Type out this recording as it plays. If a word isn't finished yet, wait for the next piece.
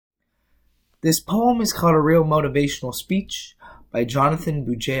This poem is called A Real Motivational Speech by Jonathan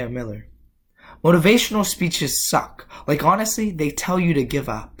Bujaya Miller. Motivational speeches suck. Like, honestly, they tell you to give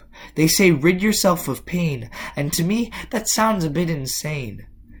up. They say rid yourself of pain, and to me, that sounds a bit insane.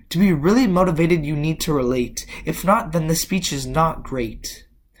 To be really motivated, you need to relate. If not, then the speech is not great.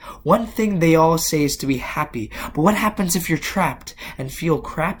 One thing they all say is to be happy, but what happens if you're trapped and feel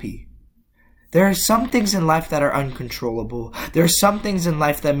crappy? There are some things in life that are uncontrollable. There are some things in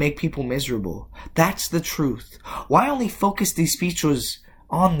life that make people miserable. That's the truth. Why only focus these speeches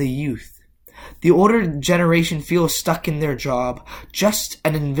on the youth? The older generation feels stuck in their job, just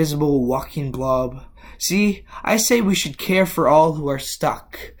an invisible walking blob. See, I say we should care for all who are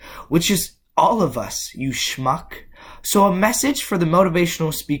stuck, which is all of us, you schmuck. So a message for the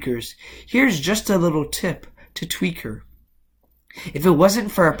motivational speakers. Here's just a little tip to tweak her. If it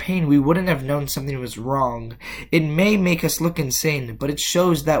wasn't for our pain, we wouldn't have known something was wrong. It may make us look insane, but it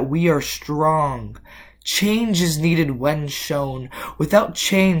shows that we are strong. Change is needed when shown. Without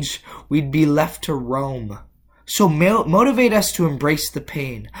change, we'd be left to roam. So motivate us to embrace the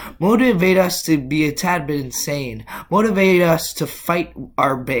pain. Motivate us to be a tad bit insane. Motivate us to fight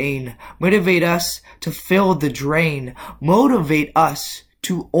our bane. Motivate us to fill the drain. Motivate us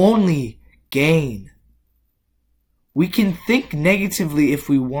to only gain. We can think negatively if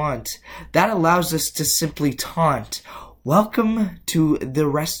we want. That allows us to simply taunt. Welcome to the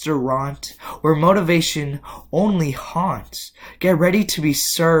restaurant where motivation only haunts. Get ready to be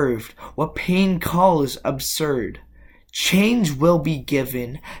served what pain calls absurd. Change will be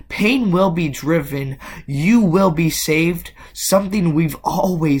given. Pain will be driven. You will be saved. Something we've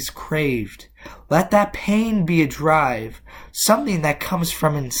always craved. Let that pain be a drive, something that comes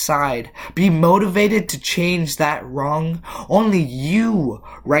from inside. Be motivated to change that wrong. Only you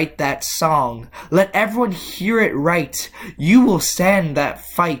write that song. Let everyone hear it right. You will stand that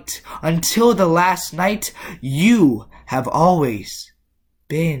fight until the last night. You have always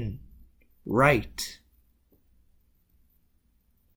been right.